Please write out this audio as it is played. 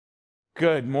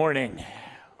Good morning.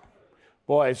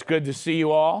 Boy, it's good to see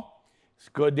you all. It's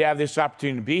good to have this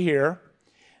opportunity to be here.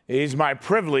 It is my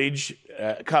privilege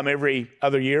come every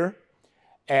other year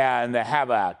and have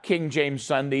a King James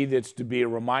Sunday that's to be a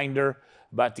reminder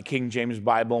about the King James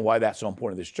Bible and why that's so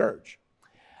important to this church.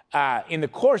 In the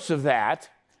course of that,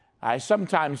 I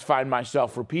sometimes find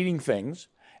myself repeating things,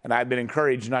 and I've been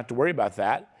encouraged not to worry about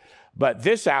that. But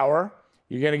this hour,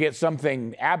 you're going to get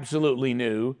something absolutely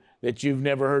new that you've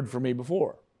never heard from me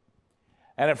before.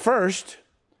 And at first,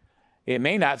 it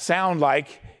may not sound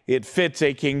like it fits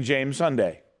a King James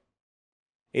Sunday.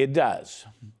 It does.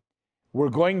 We're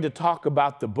going to talk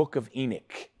about the book of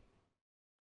Enoch.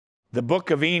 The book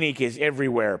of Enoch is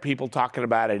everywhere. People talking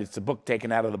about it. It's a book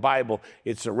taken out of the Bible.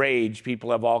 It's a rage.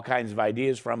 People have all kinds of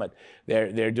ideas from it.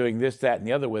 They're doing this, that, and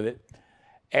the other with it.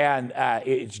 And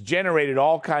it's generated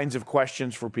all kinds of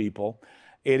questions for people.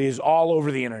 It is all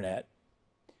over the internet.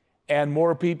 And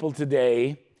more people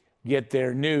today get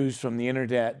their news from the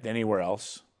internet than anywhere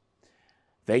else.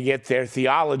 They get their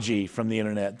theology from the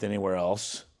internet than anywhere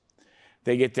else.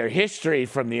 They get their history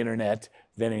from the internet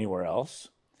than anywhere else.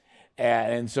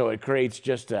 And so it creates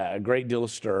just a great deal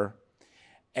of stir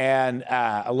and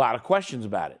a lot of questions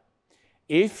about it.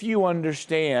 If you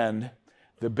understand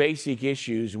the basic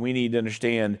issues we need to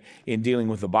understand in dealing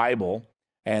with the Bible,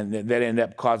 and that end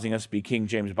up causing us to be King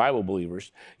James Bible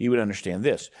believers, you would understand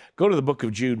this. Go to the book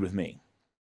of Jude with me.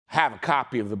 Have a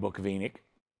copy of the book of Enoch,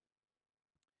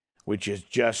 which is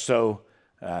just so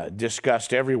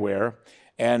discussed everywhere.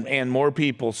 And more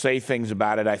people say things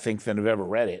about it, I think, than have ever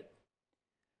read it.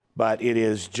 But it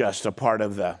is just a part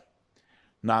of the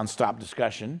nonstop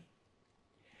discussion.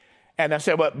 And they'll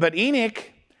say, but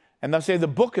Enoch, and they'll say the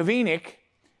book of Enoch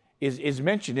is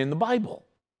mentioned in the Bible.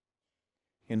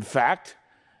 In fact,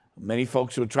 many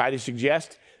folks would try to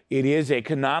suggest it is a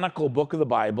canonical book of the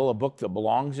Bible, a book that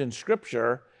belongs in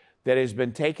Scripture that has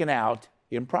been taken out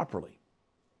improperly.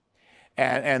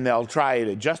 And they'll try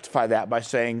to justify that by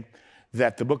saying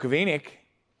that the book of Enoch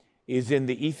is in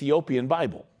the Ethiopian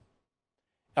Bible,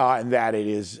 and that it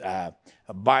is a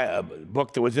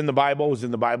book that was in the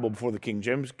Bible before the King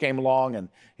James came along, and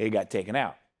it got taken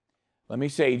out. Let me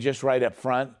say just right up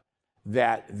front,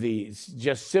 that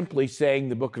just simply saying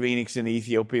the book of Enoch's in the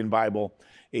Ethiopian Bible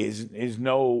is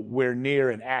nowhere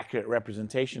near an accurate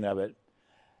representation of it.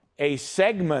 A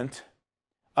segment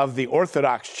of the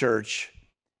Orthodox Church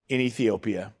in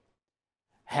Ethiopia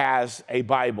has a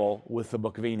Bible with the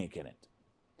book of Enoch in it.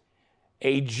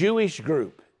 A Jewish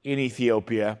group in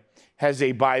Ethiopia has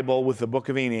a Bible with the book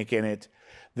of Enoch in it.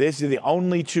 These are the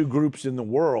only two groups in the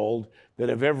world that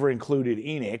have ever included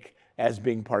Enoch as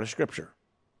being part of Scripture.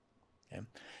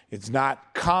 It's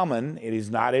not common. It is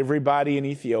not everybody in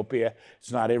Ethiopia.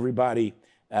 It's not everybody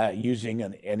using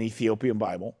an Ethiopian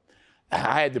Bible.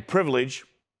 I had the privilege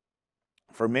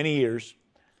for many years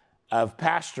of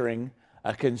pastoring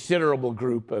a considerable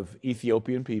group of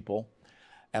Ethiopian people.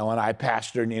 And when I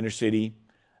pastored in inner city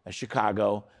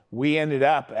Chicago, we ended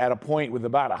up at a point with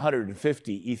about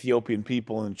 150 Ethiopian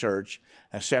people in church,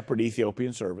 a separate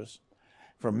Ethiopian service.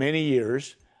 For many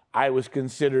years, I was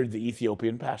considered the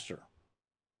Ethiopian pastor.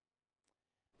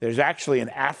 There's actually an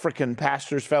African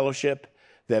pastors fellowship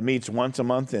that meets once a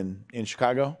month in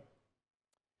Chicago.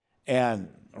 And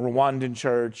Rwandan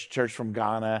church from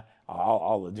Ghana,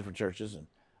 all the different churches. And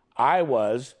I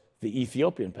was the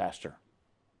Ethiopian pastor.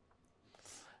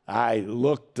 I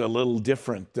looked a little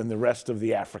different than the rest of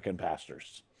the African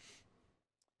pastors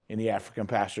in the African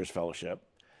Pastors Fellowship.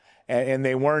 And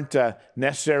they weren't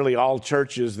necessarily all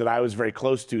churches that I was very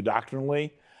close to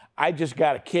doctrinally. I just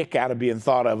got a kick out of being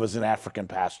thought of as an African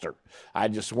pastor. I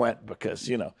just went because,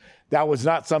 that was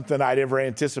not something I'd ever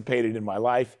anticipated in my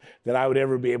life, that I would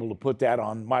ever be able to put that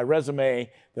on my resume,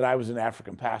 that I was an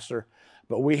African pastor.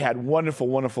 But we had wonderful,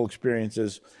 wonderful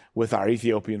experiences with our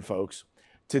Ethiopian folks.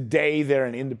 Today, they're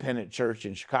an independent church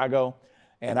in Chicago,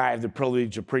 and I have the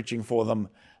privilege of preaching for them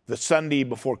the Sunday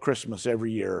before Christmas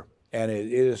every year, and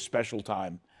it is a special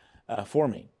time for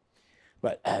me.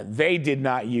 But they did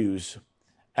not use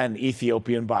an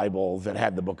Ethiopian Bible that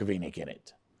had the book of Enoch in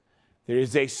it. There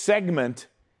is a segment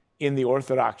in the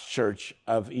Orthodox Church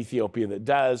of Ethiopia that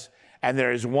does, and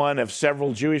there is one of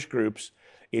several Jewish groups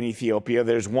in Ethiopia.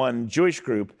 There's one Jewish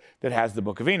group that has the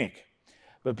book of Enoch.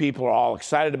 But people are all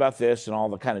excited about this and all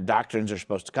the kind of doctrines are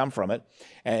supposed to come from it,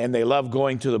 and they love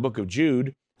going to the book of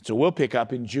Jude. So we'll pick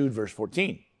up in Jude verse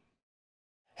 14.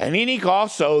 And Enoch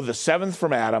also, the seventh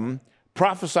from Adam,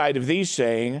 prophesied of these,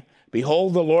 saying,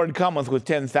 Behold, the Lord cometh with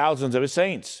 10,000s of his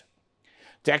saints,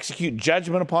 to execute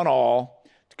judgment upon all,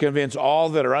 to convince all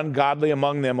that are ungodly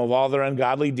among them of all their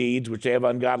ungodly deeds which they have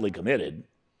ungodly committed,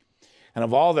 and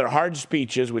of all their hard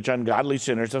speeches which ungodly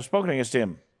sinners have spoken against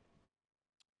him.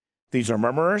 These are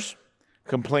murmurers,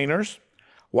 complainers,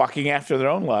 walking after their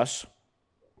own lusts.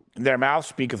 Their mouth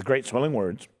speaketh great swelling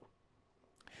words,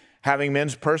 having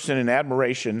men's person in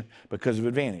admiration because of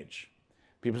advantage.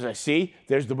 People say, see,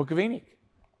 there's the book of Enoch.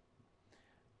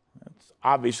 That's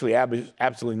obviously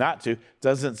absolutely not to.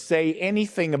 Doesn't say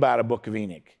anything about a book of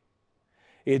Enoch.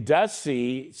 It does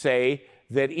say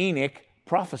that Enoch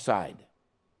prophesied.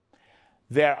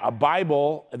 A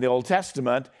Bible, the Old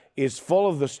Testament, is full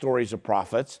of the stories of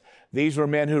prophets. These were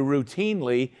men who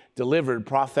routinely delivered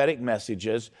prophetic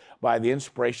messages by the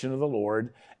inspiration of the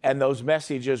Lord, and those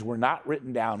messages were not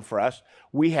written down for us.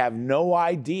 We have no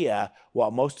idea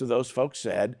what most of those folks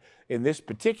said in this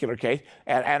particular case,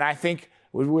 and I think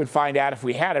we would find out if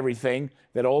we had everything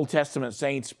that Old Testament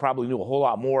saints probably knew a whole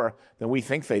lot more than we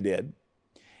think they did.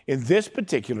 In this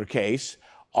particular case,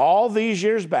 all these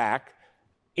years back,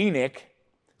 Enoch,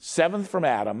 seventh from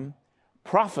Adam,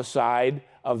 prophesied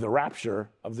of the rapture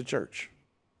of the church.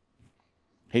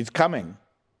 He's coming.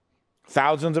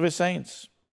 Thousands of his saints.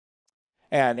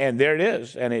 And there it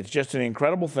is. And it's just an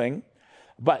incredible thing.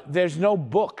 But there's no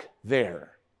book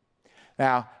there.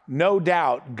 Now, no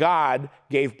doubt God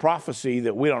gave prophecy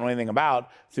that we don't know anything about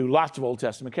through lots of Old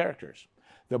Testament characters.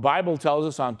 The Bible tells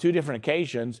us on 2 different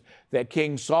occasions that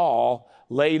King Saul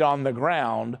laid on the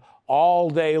ground all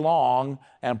day long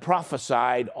and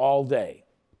prophesied all day.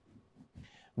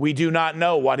 We do not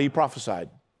know what he prophesied.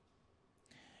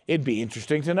 It'd be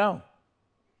interesting to know.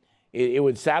 It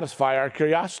would satisfy our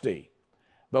curiosity,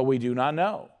 but we do not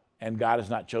know, and God has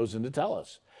not chosen to tell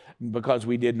us because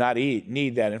we did not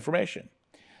need that information.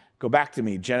 Go back to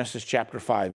me, Genesis chapter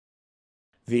 5.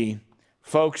 The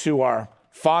folks who are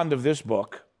fond of this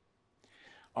book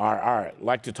are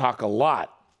like to talk a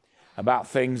lot about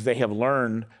things they have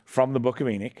learned from the book of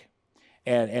Enoch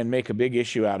and make a big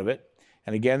issue out of it.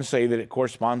 And again, say that it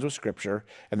corresponds with Scripture,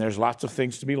 and there's lots of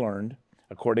things to be learned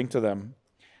according to them.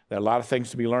 There are a lot of things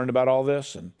to be learned about all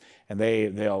this, and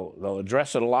they'll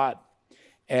address it a lot,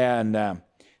 and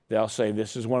they'll say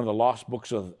this is one of the lost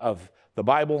books of the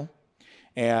Bible,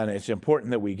 and it's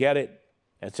important that we get it,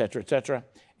 et cetera, et cetera.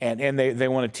 And they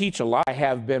want to teach a lot. I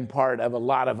have been part of a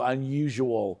lot of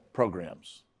unusual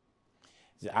programs.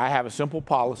 I have a simple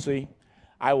policy.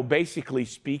 I will basically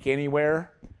speak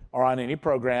anywhere or on any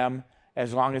program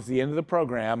as long as at the end of the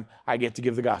program I get to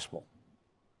give the gospel.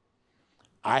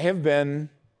 I have been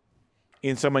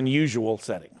in some unusual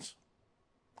settings.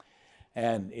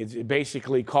 And it's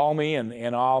basically call me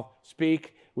and I'll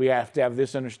speak. We have to have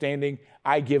this understanding.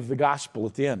 I give the gospel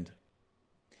at the end.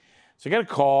 So I got a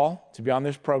call to be on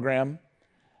this program,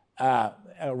 a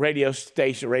radio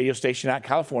station out in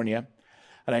California,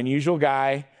 an unusual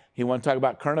guy. He wanted to talk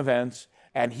about current events,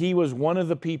 and he was one of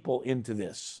the people into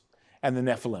this and the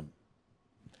Nephilim.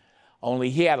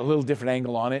 Only he had a little different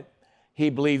angle on it.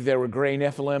 He believed there were gray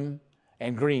Nephilim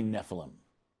and green Nephilim.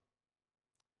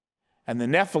 And the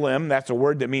Nephilim, that's a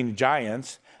word that means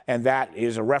giants, and that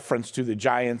is a reference to the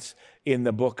giants in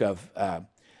the book of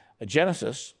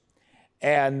Genesis.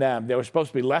 And there were supposed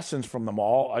to be lessons from them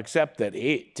all, except that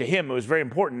to him it was very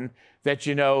important that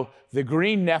you know the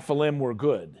green Nephilim were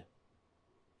good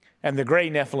and the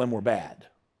gray Nephilim were bad.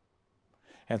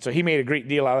 And so he made a great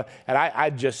deal out of it. And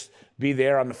I'd just be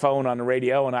there on the phone, on the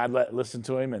radio, and I'd listen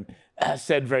to him and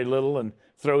said very little and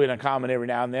throw in a comment every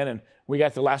now and then. And we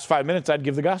got the last 5 minutes, I'd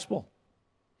give the gospel.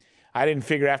 I didn't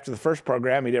figure after the first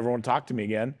program he'd ever want to talk to me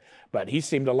again, but he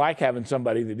seemed to like having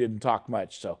somebody that didn't talk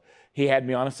much. So he had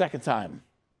me on a second time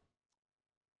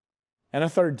and a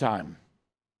third time.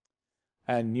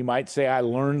 And you might say I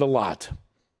learned a lot.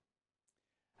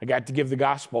 I got to give the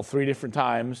gospel 3 different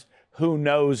times. Who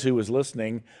knows who was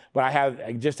listening? But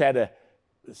I just had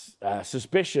a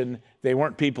suspicion they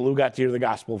weren't people who got to hear the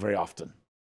gospel very often.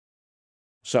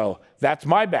 So that's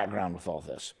my background with all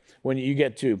this. When you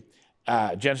get to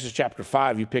Genesis chapter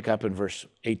 5, you pick up in verse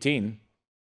 18.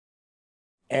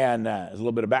 And there's a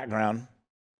little bit of background.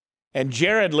 And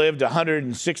Jared lived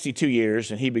 162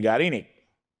 years, and he begot Enoch.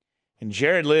 And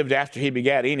Jared lived after he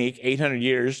begat Enoch 800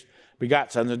 years,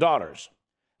 begot sons and daughters.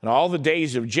 And all the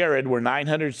days of Jared were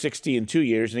 960 and 2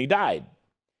 years, and he died.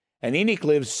 And Enoch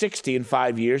lived 60 and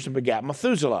 5 years and begat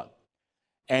Methuselah.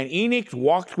 And Enoch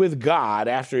walked with God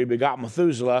after he begot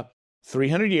Methuselah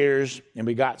 300 years and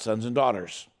begot sons and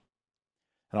daughters.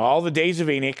 And all the days of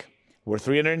Enoch were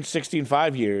 360 and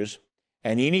 5 years,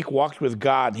 and Enoch walked with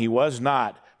God, and he was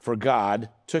not, for God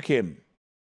took him.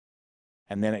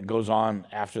 And then it goes on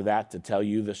after that to tell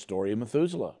you the story of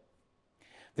Methuselah.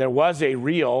 There was a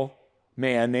real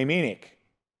man named Enoch.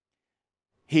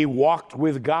 He walked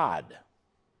with God.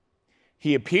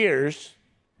 He appears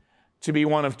to be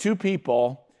one of two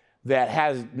people that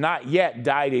has not yet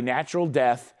died a natural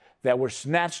death, that were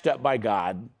snatched up by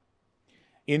God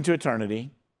into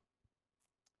eternity.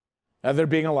 Other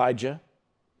being Elijah,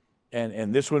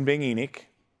 and this one being Enoch.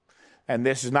 And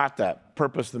this is not the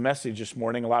purpose of the message this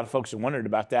morning. A lot of folks have wondered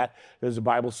about that. Does the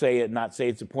Bible say it, not say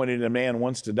it's appointed a man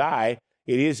once to die?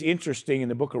 It is interesting in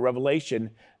the book of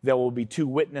Revelation, there will be two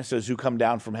witnesses who come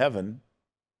down from heaven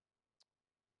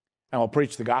and will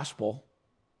preach the gospel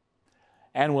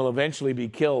and will eventually be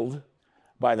killed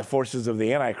by the forces of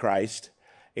the Antichrist.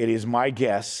 It is my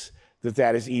guess that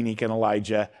that is Enoch and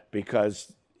Elijah,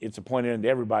 because it's appointed unto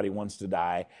everybody once to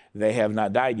die. They have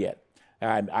not died yet.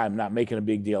 I'm not making a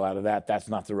big deal out of that. That's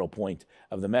not the real point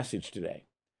of the message today.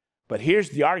 But here's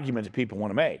the argument that people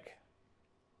want to make.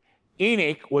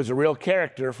 Enoch was a real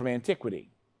character from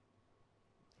antiquity.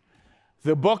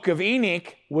 The book of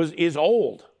Enoch is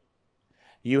old.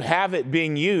 You have it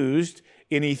being used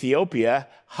in Ethiopia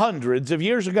hundreds of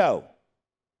years ago.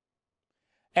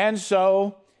 And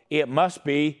so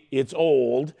it's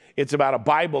old, it's about a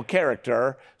Bible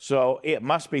character, so it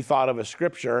must be thought of as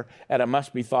scripture, and it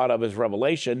must be thought of as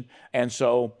revelation, and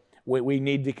so we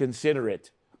need to consider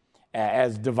it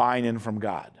as divine and from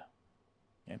God.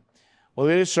 Okay? Well,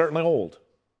 it is certainly old.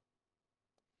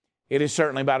 It is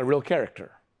certainly about a real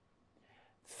character.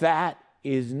 That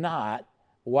is not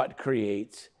what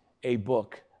creates a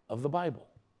book of the Bible.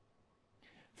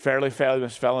 Fairly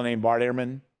famous fellow named Bart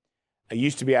Ehrman. He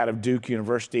used to be out of Duke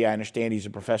University. I understand he's a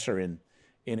professor in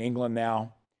England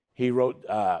now. He wrote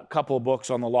a couple of books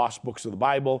on the lost books of the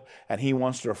Bible, and he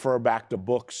wants to refer back to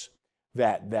books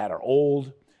that are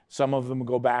old. Some of them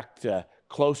go back to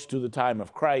close to the time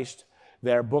of Christ.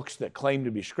 They're books that claim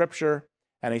to be scripture,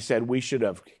 and he said we should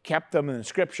have kept them in the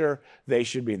scripture. They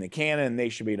should be in the canon. They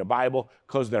should be in the Bible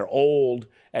because they're old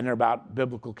and they're about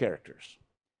biblical characters.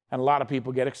 And a lot of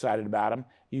people get excited about them.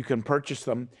 You can purchase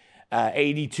them.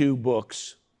 82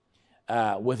 books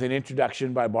with an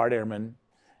introduction by Bart Ehrman.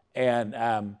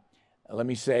 And let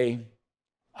me say,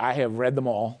 I have read them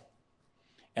all,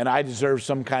 and I deserve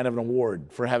some kind of an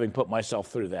award for having put myself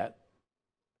through that.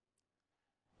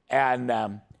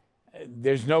 And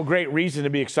there's no great reason to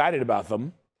be excited about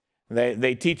them.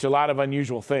 They teach a lot of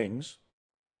unusual things.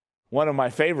 One of my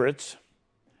favorites,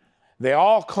 they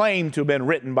all claim to have been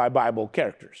written by Bible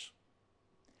characters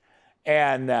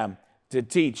and to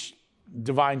teach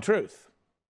divine truth.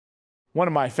 One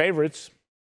of my favorites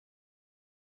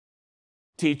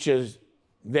teaches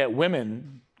that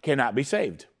women cannot be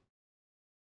saved,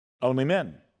 only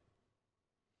men.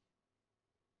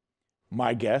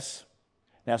 My guess,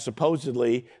 now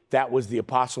supposedly that was the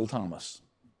Apostle Thomas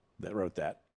that wrote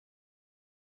that.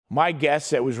 My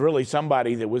guess, it was really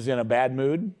somebody that was in a bad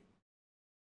mood,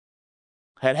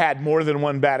 had more than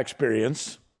one bad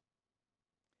experience,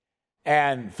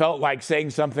 and felt like saying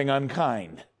something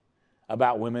unkind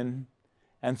about women,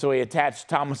 and so he attached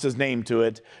Thomas's name to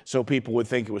it so people would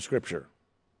think it was scripture.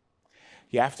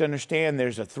 You have to understand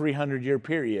there's a 300-year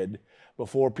period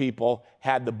before people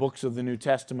had the books of the New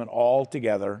Testament all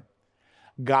together.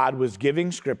 God was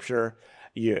giving scripture.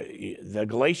 The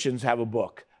Galatians have a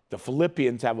book. The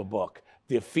Philippians have a book.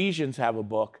 The Ephesians have a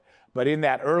book. But in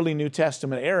that early New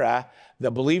Testament era,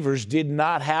 the believers did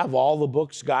not have all the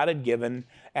books God had given,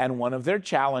 and one of their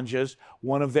challenges,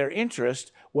 one of their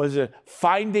interests, was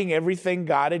finding everything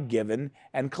God had given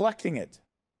and collecting it.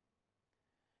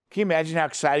 Can you imagine how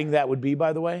exciting that would be,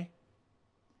 by the way?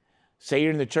 Say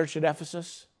you're in the church at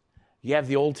Ephesus, you have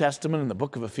the Old Testament and the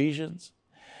book of Ephesians,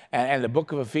 and the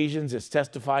book of Ephesians is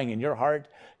testifying in your heart.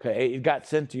 It got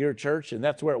sent to your church, and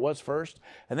that's where it was first.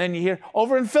 And then you hear,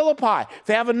 over in Philippi,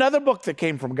 they have another book that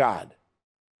came from God.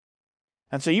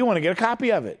 And so you want to get a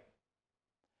copy of it.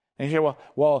 And you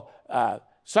hear,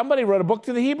 somebody wrote a book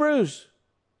to the Hebrews.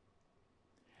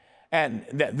 And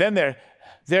then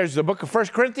there's the book of 1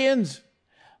 Corinthians.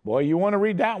 Boy, you want to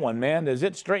read that one, man. Does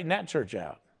it straighten that church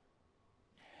out?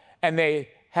 And they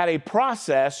had a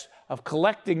process of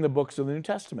collecting the books of the New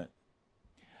Testament.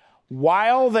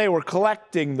 While they were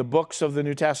collecting the books of the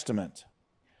New Testament,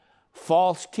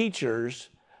 false teachers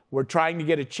were trying to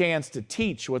get a chance to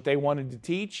teach what they wanted to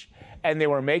teach, and they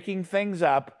were making things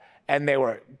up, and they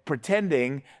were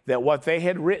pretending that what they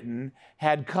had written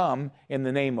had come in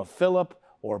the name of Philip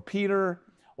or Peter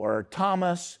or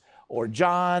Thomas or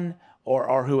John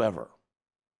or whoever.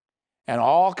 And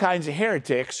all kinds of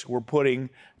heretics were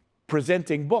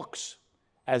presenting books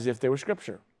as if they were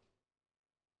scripture.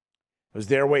 It was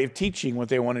their way of teaching what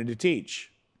they wanted to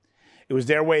teach. It was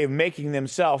their way of making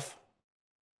themselves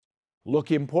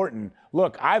look important.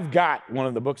 Look, I've got one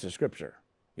of the books of scripture.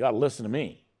 You ought to listen to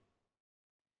me.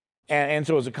 And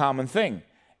so it was a common thing.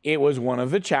 It was one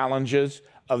of the challenges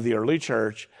of the early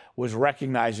church, was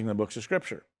recognizing the books of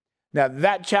Scripture. Now,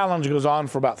 that challenge goes on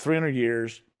for about 300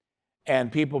 years,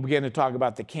 and people begin to talk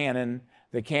about the canon.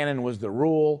 The canon was the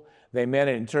rule. They meant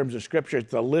it in terms of Scripture.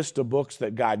 It's the list of books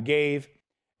that God gave.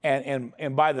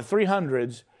 And by the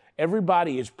 300s,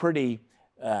 everybody is pretty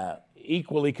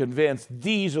equally convinced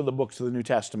these are the books of the New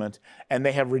Testament, and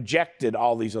they have rejected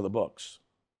all these other books.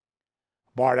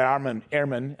 Bart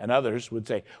Ehrman and others would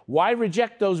say, why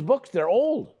reject those books? They're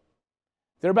old.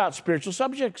 They're about spiritual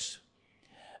subjects.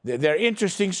 There are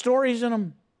interesting stories in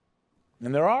them,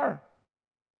 and there are.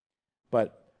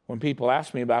 But when people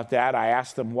ask me about that, I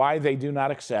ask them why they do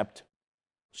not accept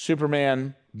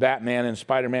Superman, Batman, and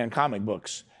Spider-Man comic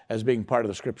books as being part of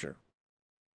the Scripture.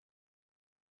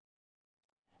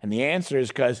 And the answer is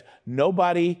because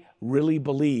nobody really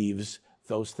believes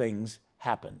those things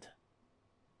happened.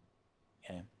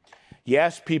 Okay?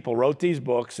 Yes, people wrote these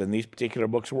books, and these particular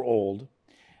books were old.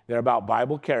 They're about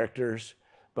Bible characters,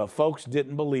 but folks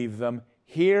didn't believe them.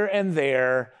 Here and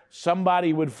there,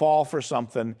 somebody would fall for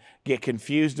something, get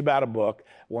confused about a book.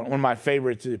 One of my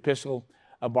favorites is the Epistle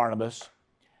of Barnabas,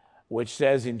 which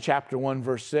says in chapter 1,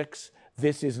 verse 6,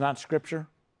 this is not Scripture.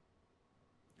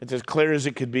 It's as clear as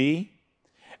it could be.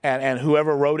 And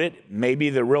whoever wrote it, maybe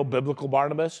the real biblical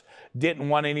Barnabas, didn't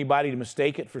want anybody to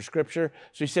mistake it for Scripture.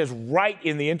 So he says right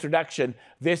in the introduction,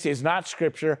 this is not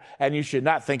Scripture, and you should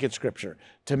not think it's Scripture.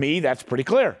 To me, that's pretty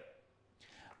clear.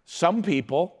 Some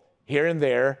people here and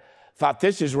there thought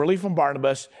this is really from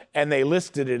Barnabas, and they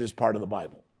listed it as part of the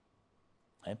Bible.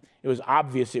 Okay? It was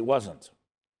obvious it wasn't.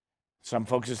 Some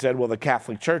folks have said, well, the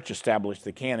Catholic Church established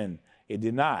the canon. It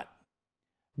did not.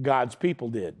 God's people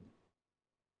did.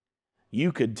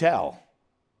 You could tell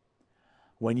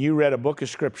when you read a book of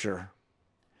Scripture,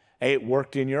 it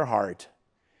worked in your heart,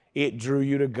 it drew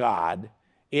you to God,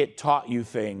 it taught you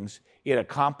things, it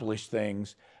accomplished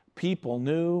things. People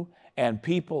knew, and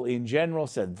people in general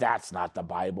said, that's not the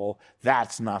Bible,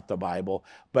 that's not the Bible.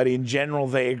 But in general,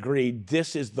 they agreed,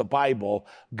 this is the Bible.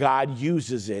 God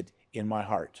uses it in my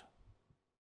heart.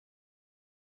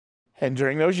 And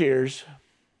during those years,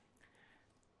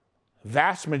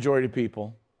 vast majority of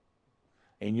people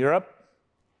in Europe,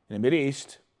 in the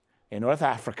Mideast, in North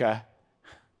Africa,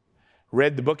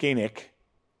 read the book Enoch.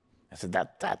 I said,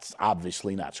 that's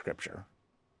obviously not Scripture.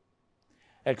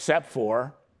 Except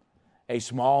for a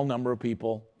small number of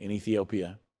people in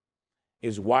Ethiopia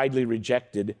is widely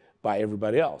rejected by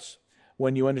everybody else.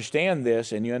 When you understand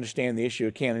this and you understand the issue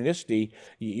of canonicity,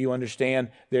 you understand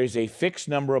there's a fixed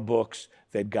number of books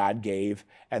that God gave,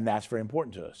 and that's very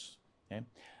important to us. Okay?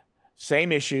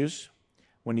 Same issues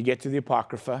when you get to the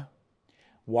Apocrypha,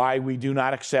 why we do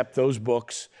not accept those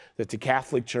books that the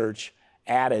Catholic Church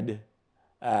added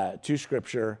to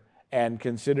Scripture and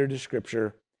considered as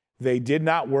Scripture. They did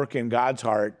not work in God's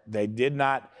heart. They did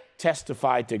not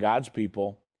testify to God's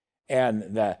people.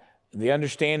 And the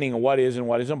understanding of what is and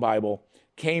what isn't Bible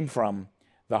came from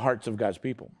the hearts of God's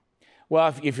people.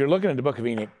 Well, if you're looking at the book of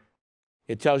Enoch,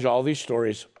 it tells you all these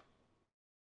stories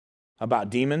about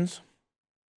demons,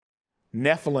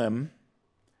 Nephilim,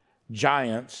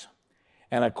 giants,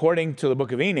 and according to the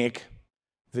book of Enoch,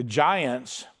 the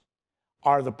giants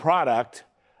are the product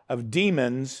of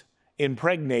demons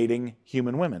impregnating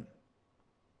human women.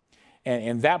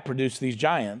 And that produced these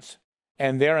giants,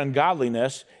 and their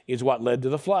ungodliness is what led to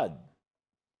the flood.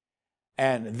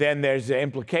 And then there's the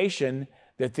implication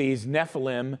that these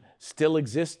Nephilim still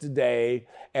exist today,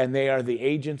 and they are the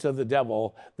agents of the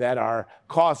devil that are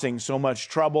causing so much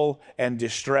trouble and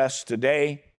distress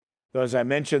today. So as I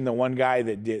mentioned, the one guy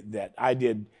that I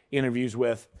did interviews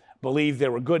with believed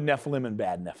there were good Nephilim and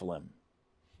bad Nephilim.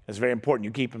 It's very important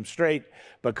you keep them straight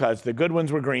because the good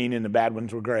ones were green and the bad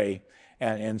ones were gray.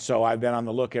 And so I've been on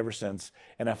the look ever since.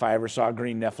 And if I ever saw a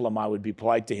green Nephilim, I would be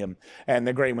polite to him. And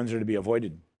the gray ones are to be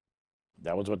avoided.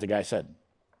 That was what the guy said.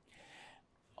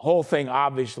 Whole thing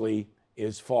obviously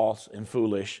is false and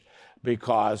foolish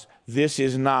because this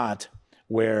is not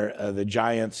where the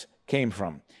giants came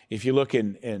from. If you look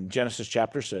in Genesis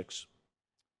chapter 6,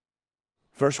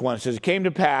 verse 1, it says, it came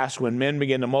to pass when men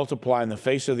began to multiply in the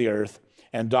face of the earth,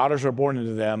 and daughters were born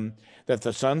unto them, that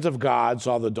the sons of God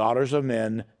saw the daughters of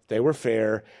men, they were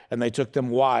fair, and they took them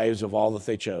wives of all that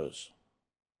they chose.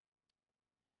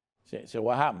 So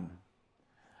what happened?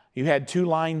 You had two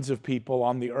lines of people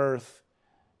on the earth,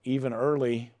 even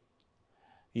early.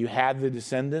 You had the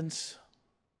descendants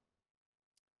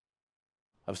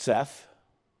of Seth.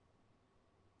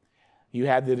 You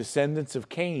had the descendants of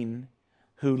Cain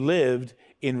who lived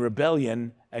in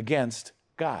rebellion against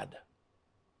God.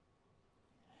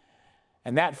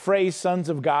 And that phrase, sons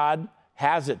of God,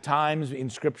 has at times in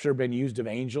Scripture been used of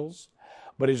angels,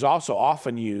 but is also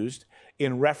often used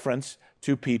in reference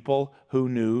to people who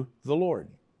knew the Lord.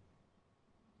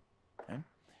 Okay?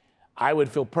 I would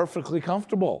feel perfectly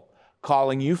comfortable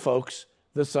calling you folks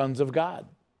the sons of God.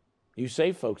 You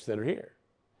saved folks that are here.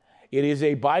 It is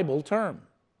a Bible term.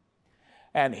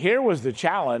 And here was the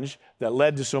challenge that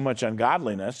led to so much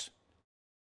ungodliness.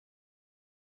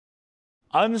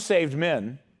 Unsaved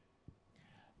men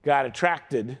got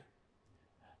attracted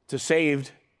to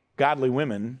saved, godly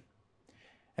women,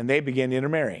 and they began to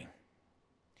intermarry.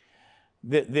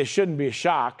 This shouldn't be a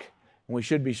shock, and we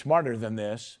should be smarter than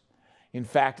this. In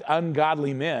fact,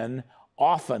 ungodly men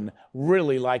often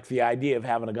really like the idea of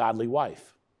having a godly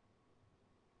wife.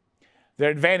 There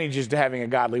are advantages to having a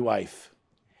godly wife,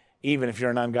 even if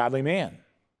you're an ungodly man.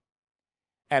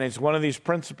 And it's one of these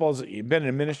principles. You've been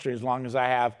in ministry as long as I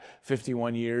have,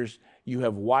 51 years. You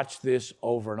have watched this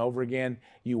over and over again.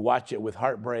 You watch it with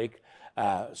heartbreak.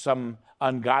 Some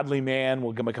ungodly man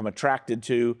will become attracted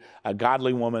to a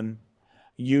godly woman.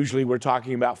 Usually we're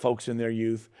talking about folks in their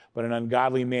youth, but an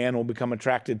ungodly man will become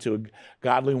attracted to a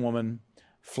godly woman,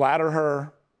 flatter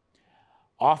her,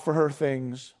 offer her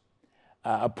things,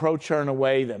 approach her in a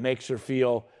way that makes her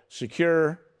feel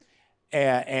secure,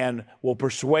 and will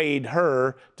persuade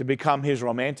her to become his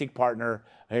romantic partner,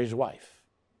 his wife.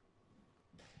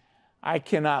 I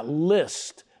cannot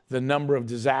list the number of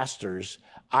disasters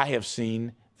I have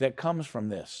seen that comes from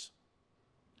this.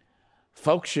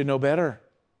 Folks should know better.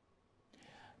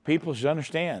 People should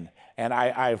understand. And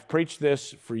I've preached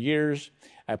this for years.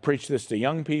 I preach this to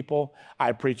young people.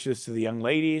 I preach this to the young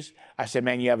ladies. I said,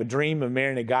 man, you have a dream of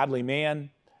marrying a godly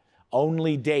man?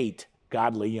 Only date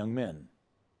godly young men.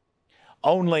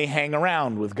 Only hang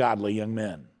around with godly young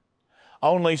men.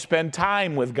 Only spend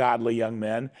time with godly young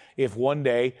men if one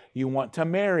day you want to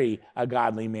marry a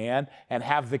godly man and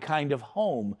have the kind of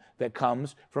home that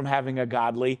comes from having a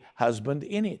godly husband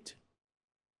in it.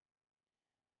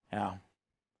 Now,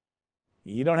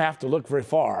 you don't have to look very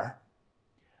far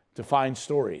to find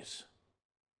stories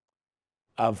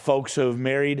of folks who have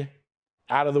married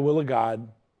out of the will of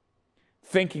God,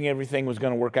 thinking everything was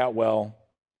going to work out well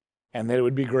and that it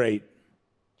would be great,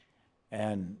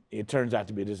 and it turns out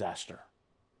to be a disaster.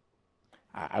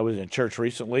 I was in church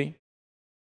recently,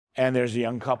 and there's a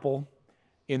young couple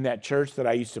in that church that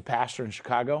I used to pastor in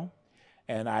Chicago,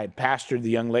 and I pastored the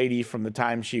young lady from the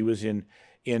time she was in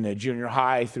a junior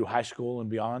high through high school and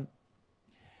beyond.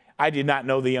 I did not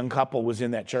know the young couple was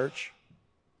in that church,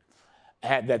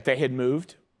 that they had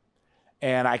moved.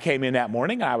 And I came in that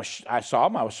morning, and I saw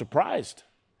them. I was surprised.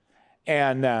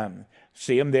 And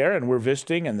see them there, and we're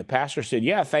visiting, and the pastor said,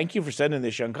 yeah, thank you for sending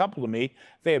this young couple to me.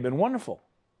 They have been wonderful.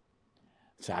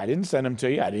 I said, I didn't send them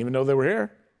to you. I didn't even know they were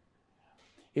here.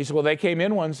 He said, well, they came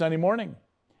in one Sunday morning.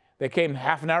 They came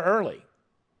half an hour early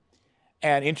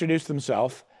and introduced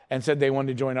themselves and said they wanted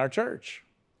to join our church.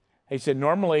 He said,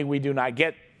 normally we do not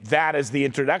get that as the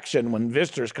introduction when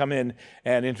visitors come in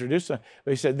and introduce them.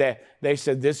 But he said they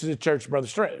said, this is a church Brother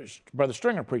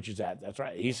Stringer preaches at. That's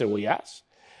right. He said, well, yes.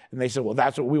 And they said, well,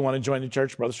 that's what we want to join the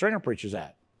church Brother Stringer preaches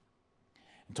at.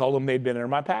 And told them they'd been in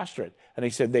my pastorate. And he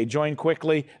said they joined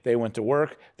quickly. They went to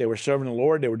work. They were serving the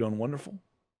Lord. They were doing wonderful.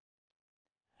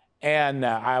 And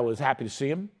I was happy to see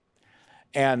them.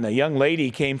 And the young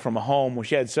lady came from a home where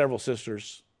she had several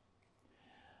sisters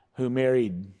who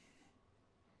married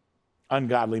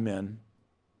ungodly men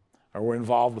or were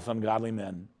involved with ungodly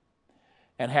men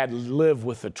and had lived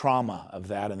with the trauma of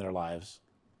that in their lives.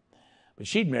 But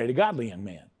she'd married a godly young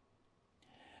man.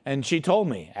 And she told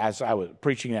me, as I was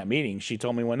preaching that meeting, she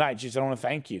told me one night, she said, I want to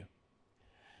thank you.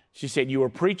 She said, you were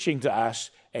preaching to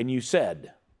us and you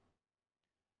said,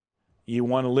 you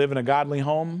want to live in a godly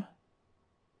home?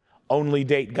 Only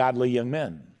date godly young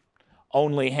men.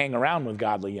 Only hang around with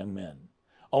godly young men.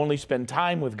 Only spend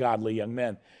time with godly young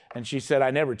men. And she said,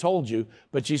 I never told you,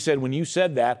 but she said, when you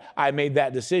said that, I made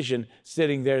that decision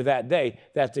sitting there that day.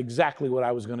 That's exactly what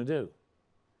I was going to do.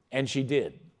 And she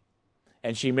did.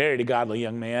 And she married a godly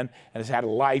young man and has had a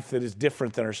life that is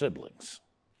different than her siblings.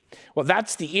 Well,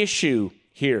 that's the issue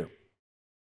here.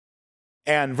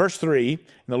 And verse 3, and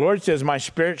the Lord says, my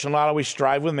spirit shall not always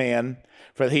strive with man,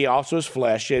 for he also is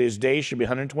flesh, yet his days should be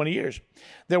 120 years.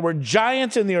 There were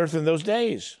giants in the earth in those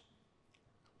days.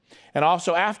 And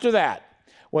also after that,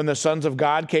 when the sons of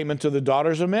God came into the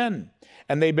daughters of men,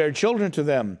 and they bare children to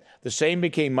them, the same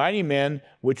became mighty men,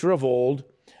 which were of old,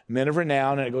 men of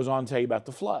renown, and it goes on to tell you about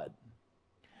the flood.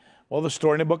 Well, the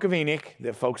story in the book of Enoch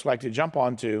that folks like to jump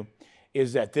onto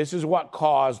is that this is what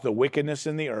caused the wickedness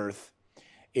in the earth,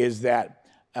 is that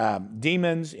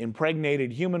demons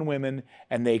impregnated human women,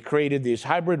 and they created this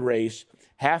hybrid race,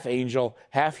 half angel,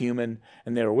 half human,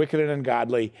 and they were wicked and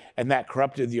ungodly, and that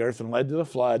corrupted the earth and led to the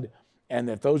flood, and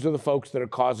that those are the folks that are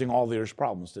causing all the earth's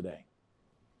problems today.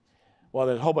 Well,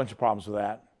 there's a whole bunch of problems with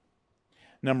that.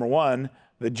 Number one,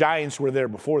 the giants were there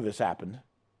before this happened.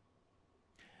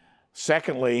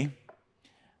 Secondly,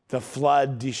 the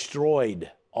flood destroyed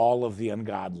all of the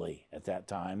ungodly at that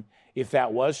time. If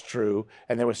that was true,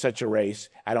 and there was such a race,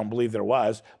 I don't believe there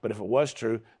was, but if it was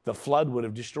true, the flood would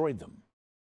have destroyed them.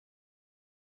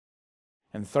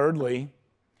 And thirdly,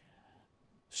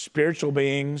 spiritual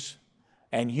beings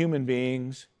and human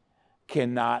beings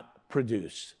cannot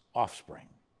produce offspring.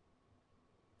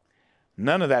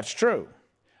 None of that's true.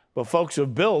 But folks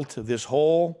have built this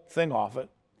whole thing off it.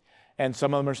 And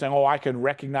some of them are saying, oh, I can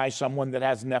recognize someone that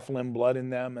has Nephilim blood in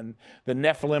them. And the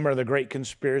Nephilim are the great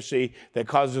conspiracy that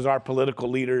causes our political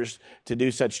leaders to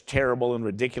do such terrible and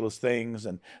ridiculous things.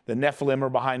 And the Nephilim are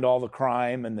behind all the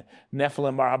crime. And the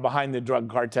Nephilim are behind the drug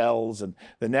cartels. And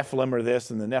the Nephilim are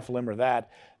this and the Nephilim are that.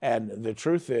 And the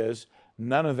truth is,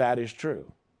 none of that is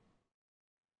true.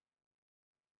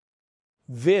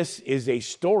 This is a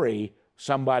story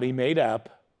somebody made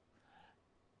up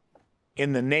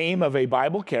in the name of a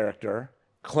Bible character,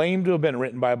 claimed to have been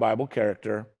written by a Bible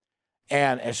character,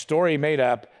 and a story made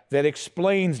up that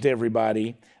explains to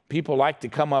everybody. People like to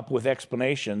come up with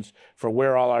explanations for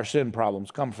where all our sin problems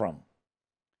come from.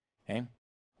 Okay?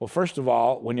 Well, first of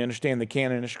all, when you understand the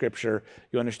canon of Scripture,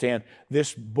 you understand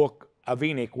this book of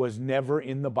Enoch was never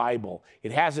in the Bible.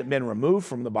 It hasn't been removed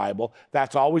from the Bible.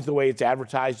 That's always the way it's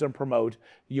advertised and promoted.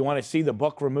 You want to see the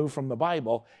book removed from the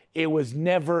Bible, it was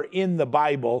never in the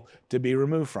Bible to be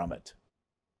removed from it.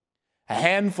 A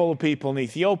handful of people in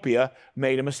Ethiopia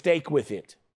made a mistake with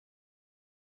it.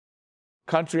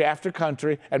 Country after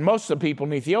country, and most of the people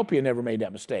in Ethiopia never made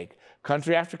that mistake.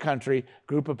 Country after country,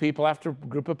 group of people after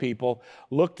group of people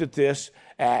looked at this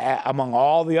among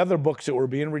all the other books that were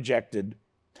being rejected.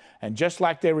 And just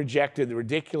like they rejected the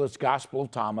ridiculous Gospel of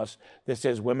Thomas that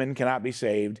says women cannot be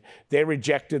saved, they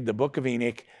rejected the book of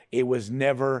Enoch. It was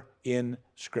never in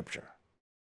Scripture.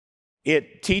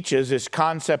 It teaches this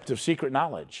concept of secret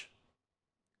knowledge.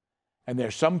 And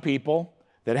there's some people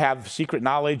that have secret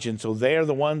knowledge, and so they're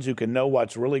the ones who can know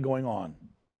what's really going on.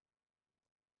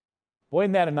 Boy,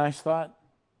 isn't that a nice thought?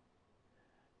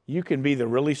 You can be the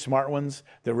really smart ones,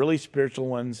 the really spiritual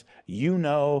ones. You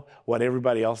know what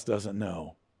everybody else doesn't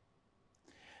know.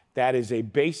 That is a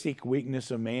basic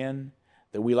weakness of man,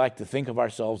 that we like to think of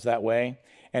ourselves that way.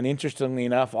 And interestingly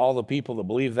enough, all the people that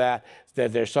believe that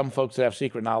there's some folks that have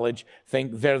secret knowledge,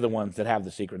 think they're the ones that have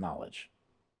the secret knowledge.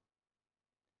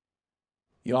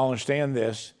 You all understand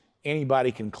this?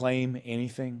 Anybody can claim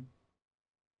anything.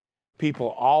 People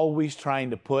always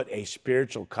trying to put a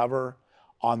spiritual cover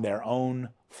on their own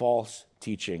false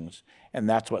teachings. And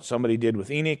that's what somebody did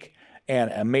with Enoch.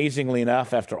 And amazingly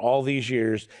enough, after all these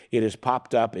years, it has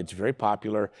popped up. It's very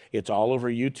popular. It's all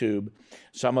over YouTube.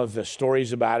 Some of the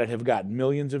stories about it have got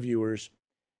millions of viewers.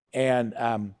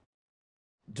 And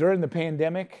during the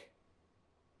pandemic,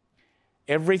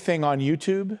 everything on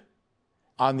YouTube,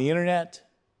 on the internet,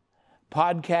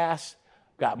 podcasts,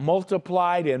 got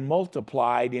multiplied and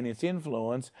multiplied in its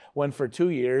influence when for 2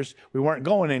 years we weren't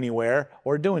going anywhere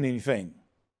or doing anything.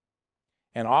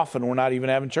 And often we're not even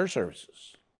having church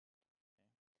services.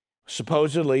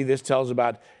 Supposedly, this tells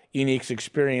about Enoch's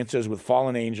experiences with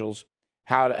fallen angels,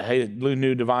 how he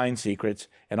knew divine secrets,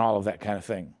 and all of that kind of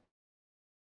thing.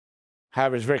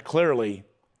 However, it's very clearly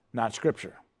not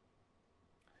Scripture.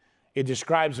 It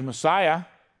describes the Messiah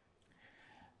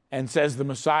and says the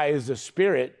Messiah is a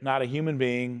spirit, not a human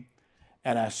being,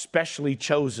 and a specially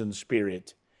chosen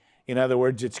spirit. In other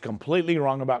words, it's completely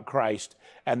wrong about Christ.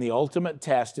 And the ultimate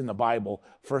test in the Bible,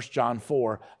 1 John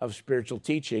 4, of spiritual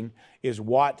teaching is,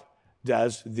 what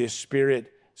does this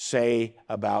Spirit say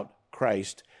about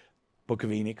Christ? Book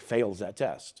of Enoch fails that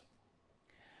test.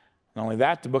 Not only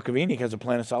that, the book of Enoch has a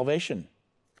plan of salvation.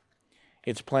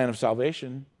 Its plan of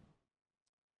salvation,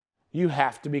 you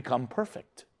have to become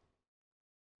perfect.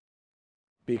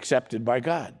 Be accepted by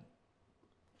God.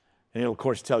 And it'll, of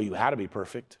course, tell you how to be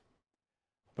perfect.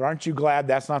 But aren't you glad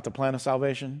that's not the plan of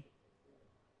salvation?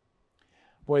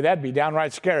 Boy, that'd be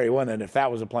downright scary, wouldn't it, if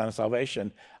that was a plan of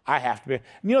salvation? I have to be.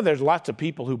 You know, there's lots of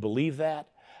people who believe that.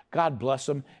 God bless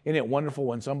them. Isn't it wonderful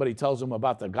when somebody tells them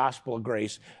about the gospel of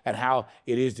grace and how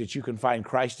it is that you can find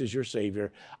Christ as your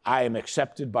Savior? I am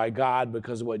accepted by God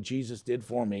because of what Jesus did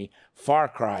for me. Far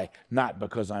cry, not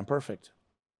because I'm perfect.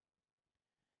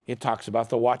 It talks about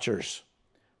the watchers.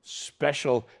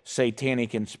 special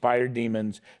satanic inspired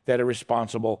demons that are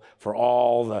responsible for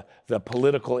all the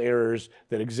political errors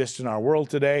that exist in our world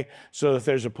today. So if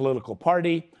there's a political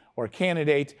party or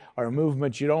candidate or a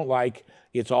movement you don't like,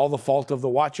 it's all the fault of the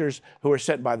watchers who are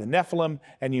sent by the Nephilim,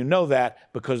 and you know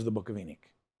that because of the book of Enoch.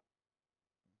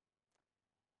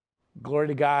 Glory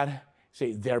to God.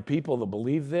 See, there are people that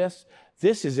believe this.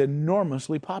 This is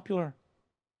enormously popular.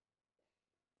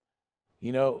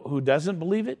 You know who doesn't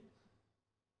believe it?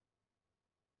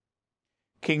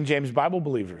 King James Bible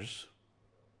believers.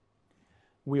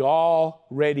 We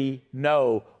already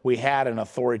know we had an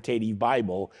authoritative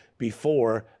Bible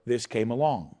before this came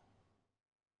along.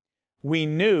 We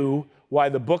knew why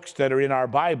the books that are in our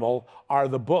Bible are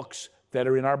the books that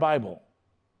are in our Bible.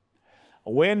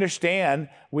 We understand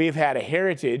we've had a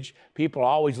heritage. People are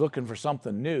always looking for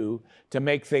something new to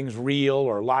make things real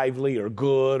or lively or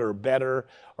good or better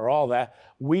or all that.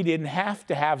 We didn't have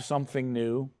to have something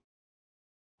new.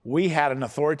 We had an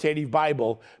authoritative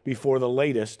Bible before the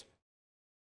latest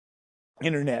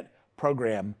internet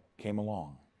program came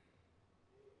along.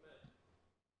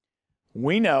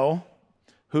 We know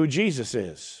who Jesus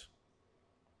is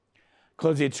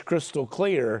because it's crystal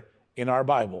clear in our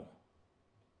Bible.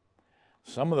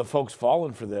 Some of the folks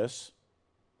fallen for this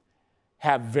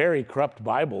have very corrupt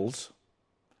Bibles,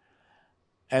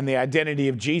 and the identity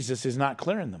of Jesus is not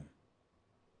clear in them.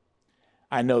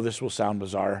 I know this will sound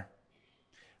bizarre,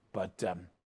 but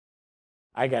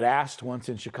I got asked once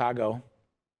in Chicago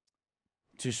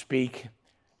to speak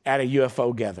at a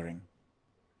UFO gathering.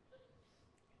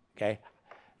 Okay?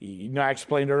 You know, I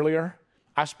explained earlier,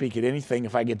 I speak at anything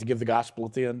if I get to give the gospel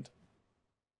at the end.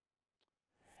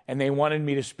 And they wanted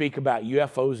me to speak about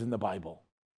UFOs in the Bible.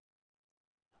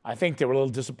 I think they were a little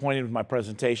disappointed with my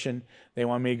presentation. They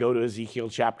wanted me to go to Ezekiel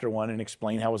chapter 1 and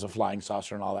explain how it was a flying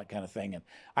saucer and all that kind of thing. And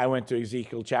I went to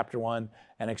Ezekiel chapter 1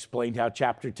 and explained how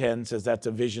chapter 10 says that's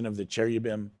a vision of the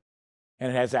cherubim.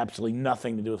 And it has absolutely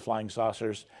nothing to do with flying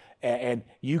saucers. And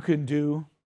you can do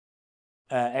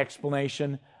an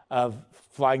explanation of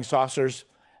flying saucers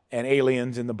and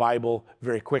aliens in the Bible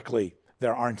very quickly.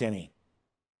 There aren't any.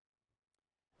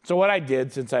 So what I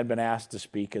did, since I'd been asked to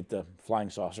speak at the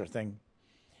flying saucer thing,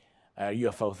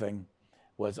 UFO thing,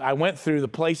 was I went through the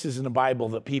places in the Bible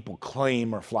that people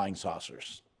claim are flying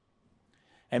saucers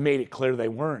and made it clear they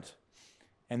weren't.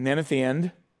 And then at the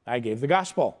end, I gave the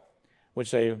gospel, which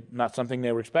they not something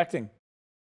they were expecting,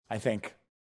 I think.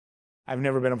 I've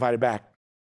never been invited back.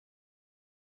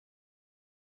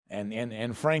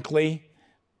 And frankly,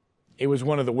 it was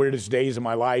one of the weirdest days of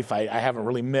my life. I haven't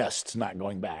really missed not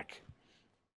going back.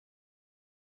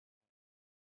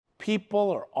 People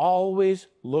are always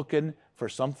looking for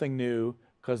something new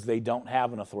because they don't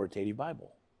have an authoritative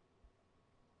Bible.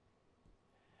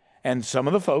 And some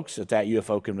of the folks at that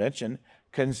UFO convention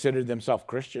considered themselves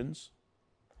Christians.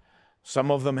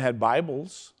 Some of them had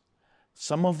Bibles.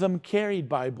 Some of them carried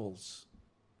Bibles.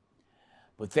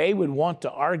 But they would want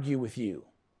to argue with you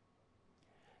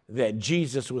that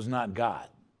Jesus was not God.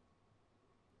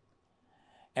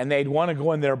 And they'd want to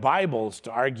go in their Bibles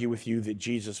to argue with you that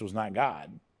Jesus was not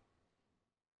God.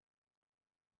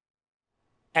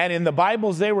 And in the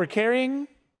Bibles they were carrying,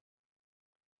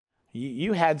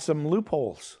 you had some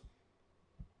loopholes.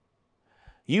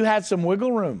 You had some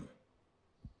wiggle room.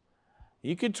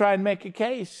 You could try and make a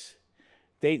case.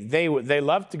 They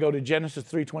love to go to Genesis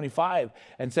 3:25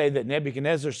 and say that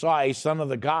Nebuchadnezzar saw a son of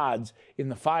the gods in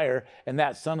the fire, and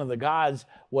that son of the gods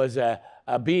was a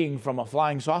being from a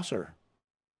flying saucer.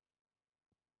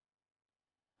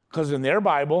 Because in their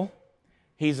Bible,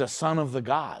 he's a son of the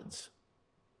gods.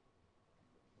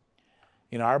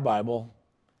 In our Bible,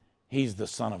 he's the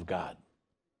Son of God.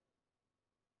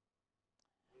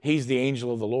 He's the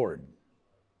angel of the Lord.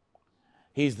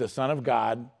 He's the Son of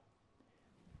God.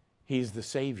 He's the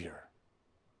Savior.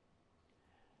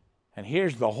 And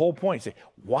here's the whole point. Say,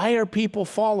 why are people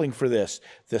falling for this?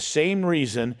 The same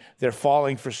reason they're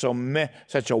falling for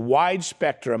such a wide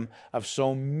spectrum of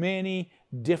so many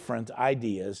different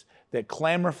ideas that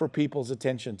clamor for people's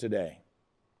attention today.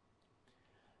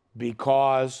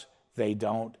 Because they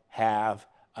don't have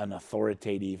an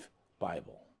authoritative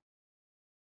Bible.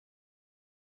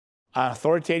 An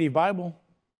authoritative Bible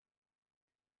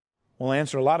will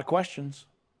answer a lot of questions.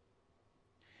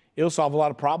 It'll solve a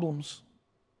lot of problems.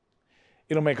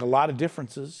 It'll make a lot of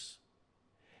differences.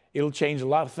 It'll change a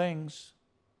lot of things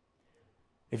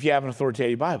if you have an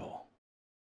authoritative Bible.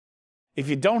 If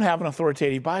you don't have an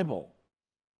authoritative Bible,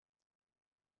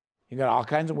 you got all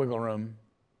kinds of wiggle room.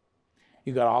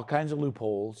 You got all kinds of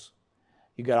loopholes.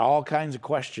 You got all kinds of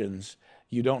questions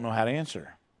you don't know how to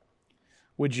answer.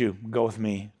 Would you go with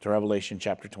me to Revelation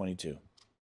chapter 22?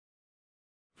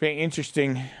 Very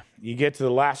interesting. You get to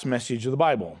the last message of the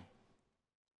Bible.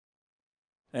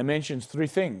 It mentions three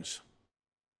things.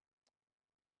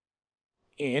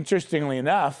 Interestingly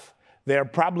enough, they're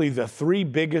probably the three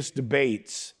biggest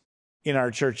debates in our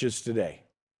churches today.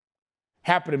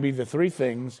 Happen to be the three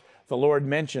things the Lord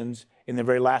mentions in the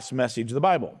very last message of the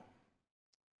Bible.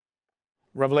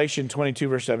 Revelation 22,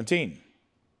 verse 17.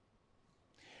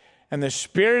 And the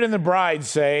Spirit and the bride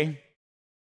say,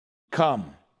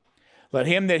 come. Let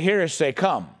him that heareth say,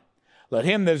 come. Let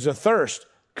him that is athirst,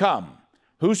 come.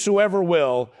 Whosoever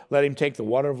will, let him take the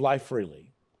water of life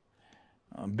freely.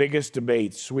 Biggest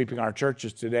debate sweeping our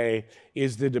churches today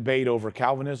is the debate over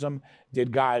Calvinism.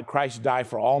 Did Christ die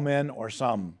for all men or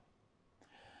some?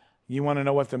 You want to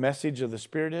know what the message of the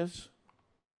Spirit is?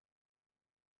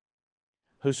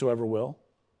 Whosoever will.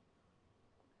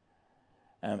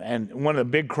 And one of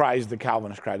the big cries the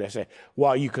Calvinists cried, they say,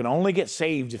 well, you can only get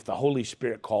saved if the Holy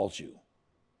Spirit calls you.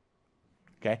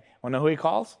 Okay? Want to know who he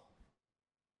calls?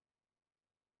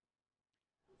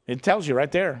 It tells you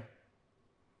right there.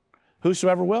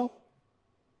 Whosoever will.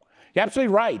 You're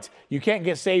absolutely right. You can't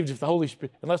get saved if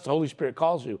unless the Holy Spirit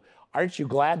calls you. Aren't you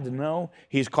glad to know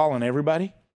he's calling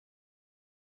everybody?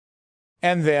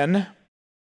 And then,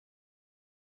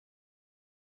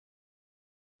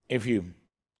 if you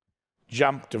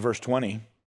jump to verse 20,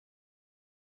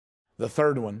 the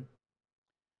third one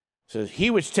says, he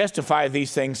which testifieth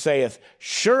these things saith,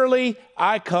 surely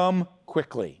I come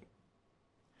quickly.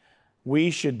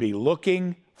 We should be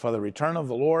looking for the return of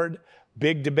the Lord.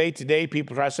 Big debate today.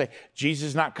 People try to say, Jesus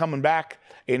is not coming back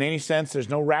in any sense. There's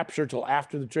no rapture till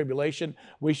after the tribulation.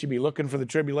 We should be looking for the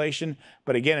tribulation.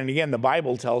 But again and again, the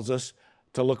Bible tells us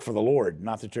to look for the Lord,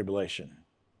 not the tribulation.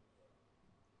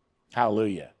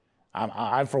 Hallelujah.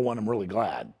 I for one, am really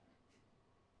glad.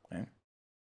 Okay?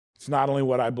 It's not only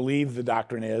what I believe the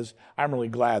doctrine is, I'm really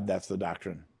glad that's the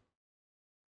doctrine.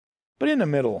 But in the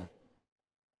middle,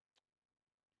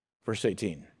 verse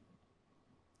 18.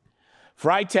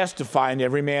 For I testify unto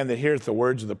every man that heareth the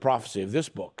words of the prophecy of this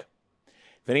book.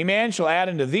 If any man shall add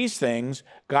unto these things,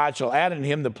 God shall add unto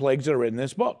him the plagues that are written in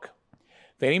this book.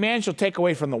 If any man shall take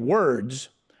away from the words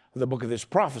of the book of this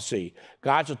prophecy,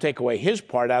 God shall take away his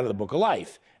part out of the book of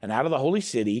life, and out of the holy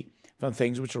city from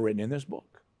things which are written in this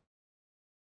book.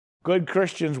 Good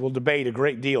Christians will debate a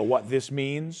great deal what this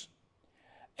means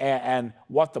and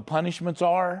what the punishments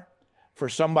are for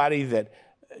somebody that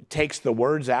takes the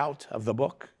words out of the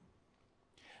book.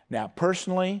 Now,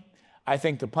 personally, I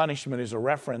think the punishment is a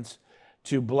reference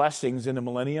to blessings in the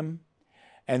millennium,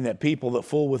 and that people that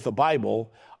fool with the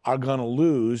Bible are going to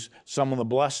lose some of the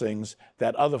blessings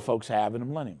that other folks have in the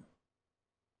millennium.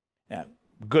 Now,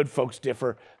 good folks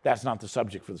differ. That's not the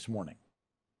subject for this morning.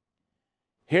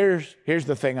 Here's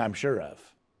the thing I'm sure of.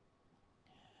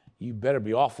 You better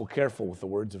be awful careful with the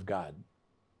words of God.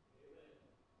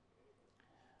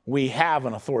 We have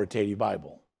an authoritative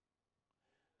Bible.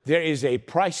 There is a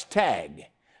price tag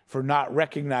for not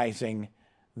recognizing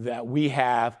that we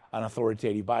have an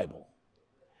authoritative Bible.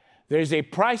 There's a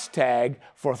price tag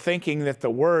for thinking that the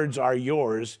words are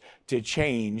yours to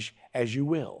change as you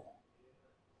will.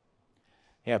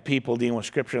 You have people dealing with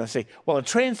Scripture and they say, well, a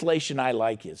translation I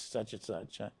like is such and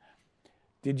such.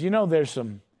 Did you know there's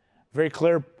some very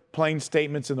clear, plain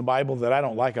statements in the Bible that I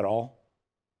don't like at all?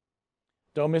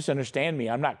 Don't misunderstand me.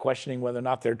 I'm not questioning whether or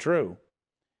not they're true.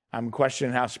 I'm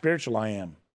questioning how spiritual I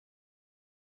am.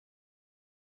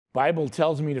 Bible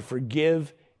tells me to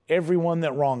forgive everyone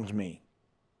that wrongs me.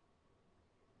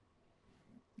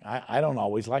 I don't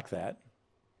always like that.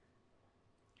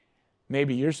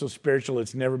 Maybe you're so spiritual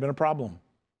it's never been a problem.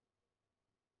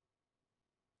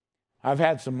 I've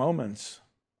had some moments.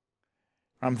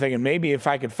 I'm thinking maybe if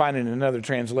I could find it in another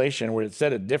translation where it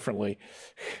said it differently,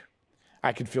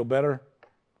 I could feel better.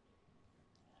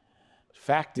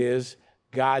 Fact is,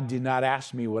 God did not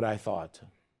ask me what I thought.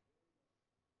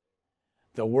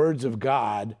 The words of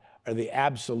God are the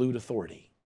absolute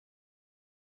authority.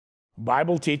 The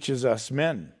Bible teaches us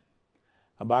men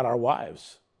about our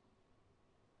wives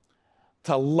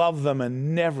to love them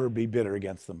and never be bitter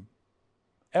against them,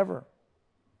 ever.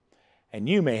 And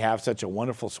you may have such a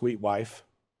wonderful, sweet wife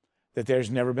that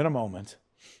there's never been a moment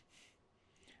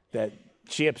that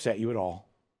she upset you at all.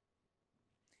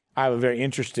 I have a very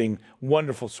interesting,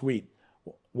 wonderful, sweet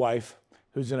wife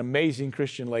who's an amazing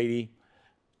Christian lady,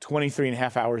 23 and a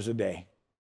half hours a day.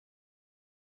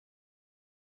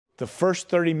 The first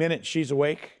 30 minutes she's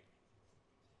awake,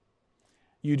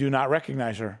 you do not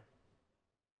recognize her.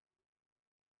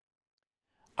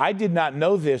 I did not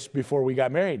know this before we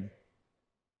got married.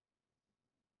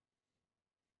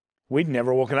 We'd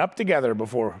never woken up together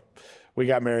before we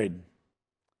got married.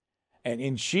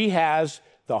 And she has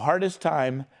the hardest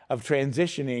time of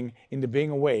transitioning into being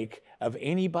awake of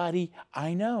anybody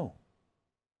I know.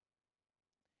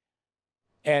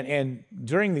 And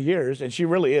during the years, and she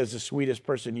really is the sweetest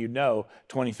person you know,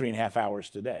 23 and a half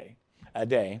hours a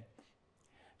day,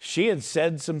 she had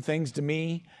said some things to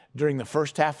me during the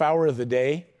first half hour of the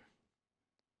day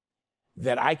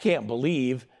that I can't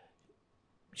believe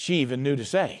she even knew to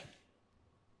say.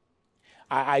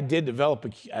 I did develop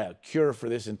a cure for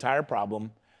this entire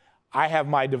problem. I have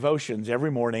my devotions every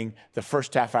morning, the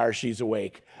first half hour she's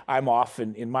awake. I'm off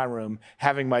in my room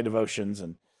having my devotions,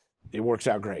 and it works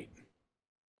out great.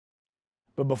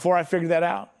 But before I figured that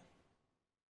out,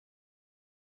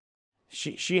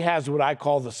 she has what I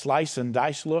call the slice and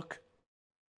dice look,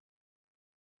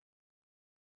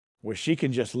 where she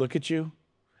can just look at you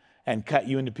and cut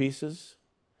you into pieces.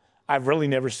 I've really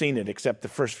never seen it except the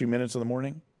first few minutes of the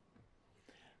morning,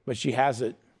 but she has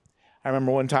it. I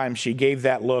remember one time she gave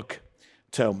that look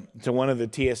to one of the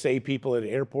TSA people at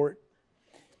the airport,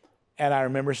 and I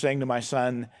remember saying to my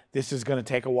son, this is going to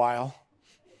take a while,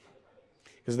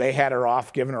 because they had her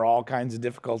off, giving her all kinds of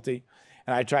difficulty.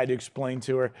 And I tried to explain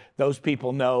to her, those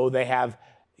people know they have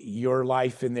your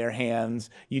life in their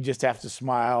hands. You just have to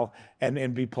smile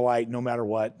and be polite no matter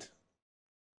what.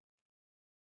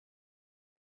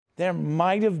 There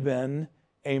might have been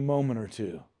a moment or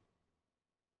two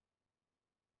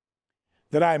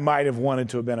that I might have wanted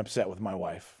to have been upset with my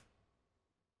wife.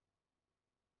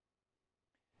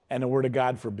 And the Word of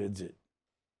God forbids it.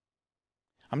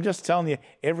 I'm just telling you,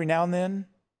 every now and then,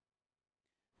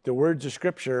 the words of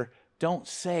Scripture don't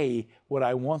say what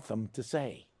I want them to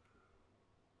say.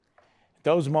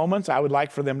 Those moments, I would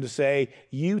like for them to say,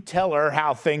 you tell her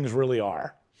how things really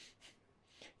are.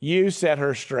 You set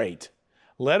her straight.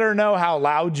 Let her know how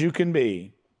loud you can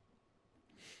be.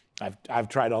 I've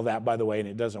tried all that, by the way, and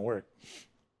it doesn't work.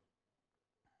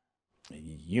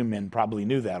 You men probably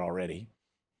knew that already.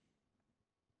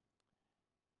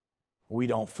 We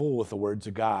don't fool with the words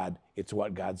of God. It's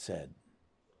what God said.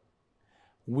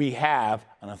 We have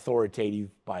an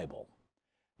authoritative Bible.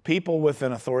 People with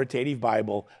an authoritative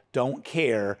Bible don't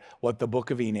care what the book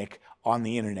of Enoch on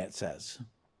the internet says.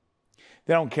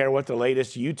 They don't care what the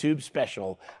latest YouTube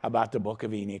special about the book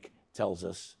of Enoch tells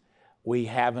us. We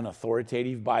have an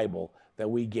authoritative Bible that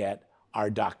we get our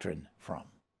doctrine from.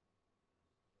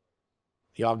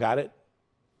 Y'all got it?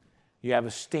 You have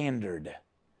a standard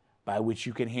by which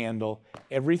you can handle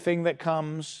everything that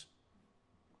comes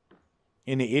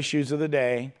in the issues of the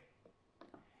day,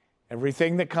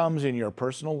 everything that comes in your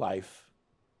personal life.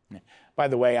 By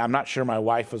the way, I'm not sure my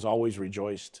wife has always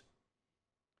rejoiced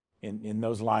in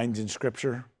those lines in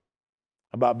Scripture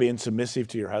about being submissive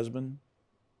to your husband.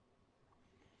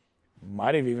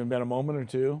 Might have even been a moment or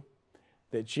two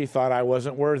that she thought I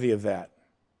wasn't worthy of that,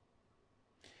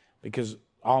 because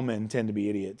all men tend to be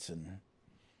idiots, and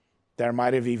there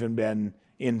might have even been,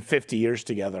 in 50 years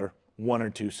together, one or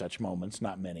two such moments,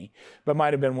 not many, but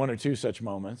might have been one or two such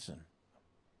moments in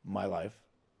my life.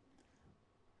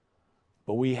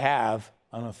 But we have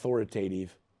an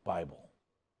authoritative Bible.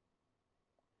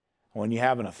 When you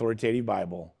have an authoritative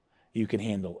Bible, you can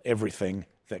handle everything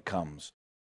that comes.